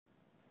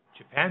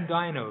Japan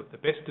Dyno, the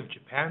best of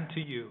Japan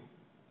to you.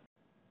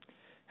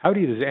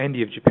 Howdy, this is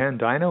Andy of Japan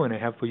Dyno, and I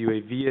have for you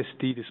a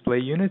VSD display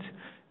unit.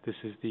 This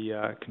is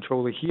the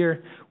controller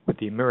here with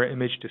the mirror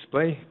image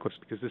display, of course,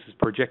 because this is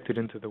projected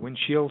into the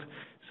windshield,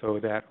 so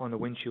that on the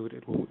windshield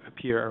it will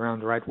appear around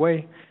the right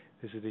way.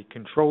 This is the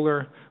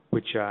controller,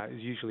 which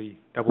is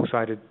usually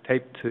double-sided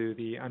taped to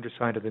the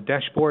underside of the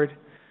dashboard.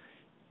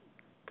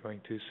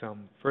 Going to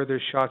some further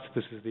shots,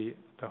 this is the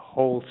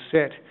whole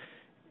set,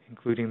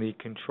 including the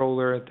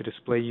controller, the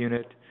display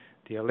unit,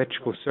 the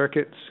electrical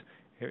circuits,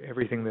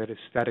 everything that is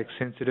static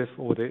sensitive,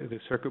 or the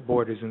circuit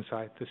board is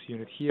inside this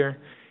unit here,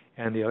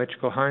 and the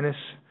electrical harness.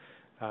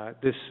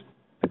 This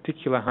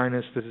particular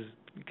harness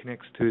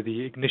connects to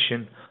the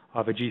ignition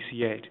of a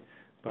GC8,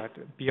 but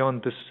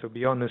beyond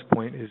this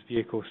point is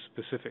vehicle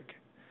specific.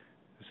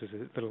 This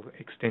is a little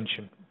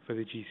extension for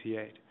the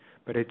GC8,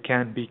 but it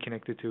can be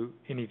connected to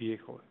any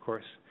vehicle, of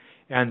course.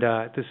 And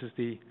this is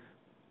the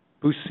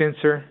boost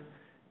sensor,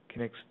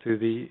 connects to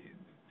the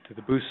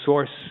boost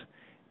source,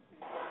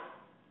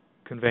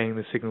 conveying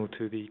the signal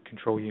to the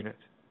control unit.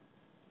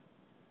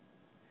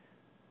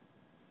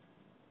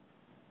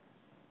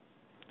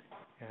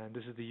 And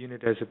this is the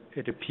unit as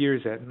it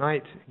appears at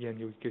night. Again,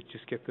 you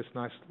just get this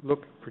nice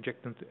look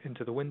projected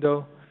into the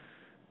window,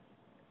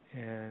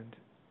 and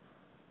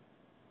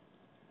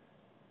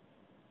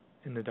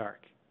in the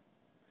dark.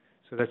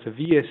 So that's a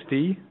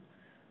VSD,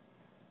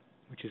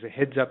 which is a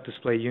heads-up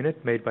display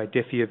unit made by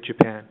Defi of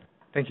Japan.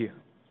 Thank you.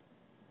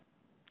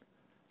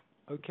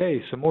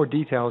 Okay, some more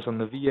details on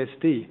the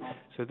VSD.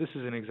 So this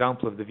is an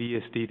example of the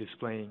VSD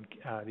displaying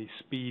the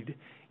speed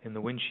in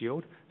the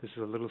windshield. This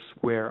is a little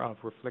square of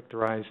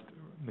reflectorized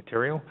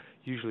material,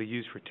 usually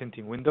used for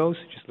tinting windows.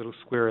 Just a little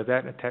square of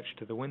that attached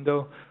to the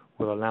window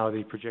will allow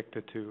the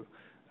projector to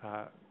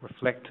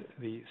reflect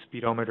the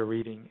speedometer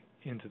reading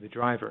into the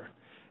driver.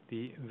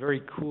 The very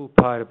cool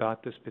part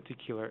about this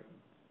particular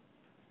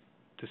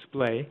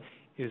display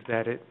is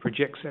that it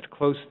projects at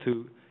close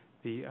to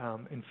the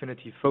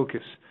infinity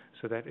focus,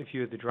 so that if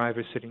you're the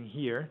driver sitting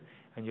here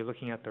and you're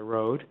looking at the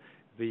road,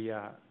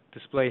 the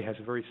display has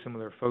a very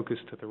similar focus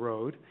to the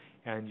road,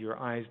 and your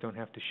eyes don't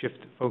have to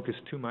shift focus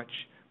too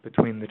much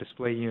between the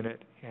display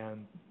unit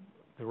and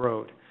the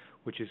road,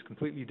 which is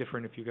completely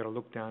different if you've got to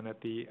look down at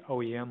the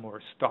OEM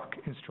or stock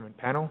instrument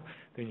panel.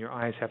 Then your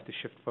eyes have to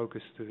shift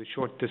focus to the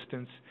short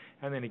distance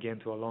and then again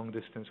to a long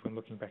distance when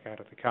looking back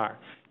out of the car.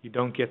 You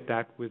don't get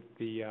that with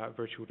the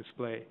virtual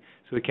display.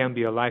 So it can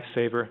be a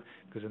lifesaver,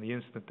 because in the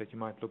instant that you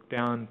might look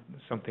down,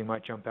 something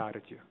might jump out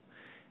at you,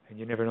 and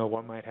you never know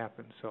what might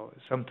happen. So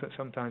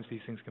sometimes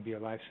these things can be a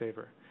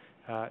lifesaver.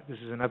 This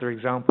is another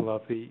example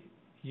of the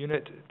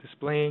unit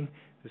displaying.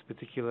 This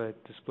particular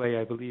display,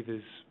 I believe,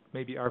 is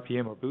maybe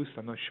RPM or boost,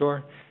 I'm not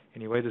sure.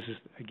 Anyway, this is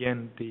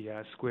again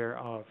the square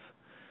of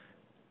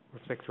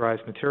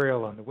reflectorized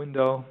material on the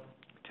window,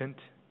 tint,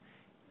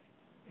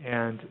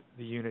 and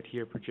the unit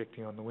here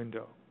projecting on the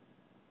window.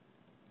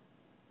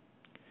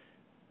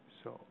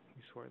 So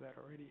we saw that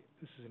already.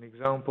 This is an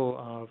example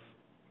of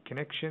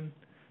connection.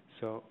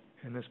 So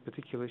in this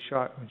particular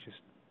shot, let me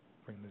just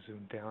bring the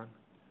zoom down.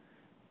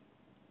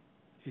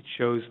 It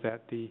shows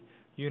that the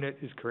unit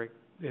is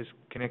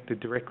connected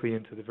directly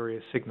into the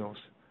various signals,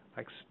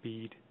 like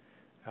speed,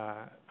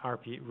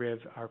 rev,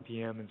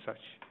 RPM, and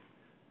such.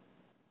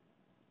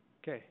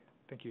 Okay,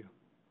 thank you.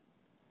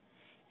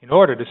 In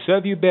order to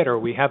serve you better,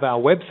 we have our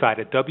website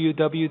at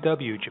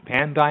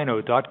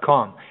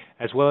www.japandyno.com,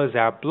 as well as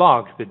our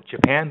blog, the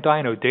Japan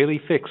Dyno Daily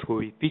Fix, where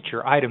we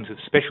feature items of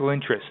special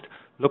interest.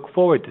 Look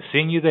forward to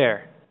seeing you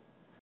there.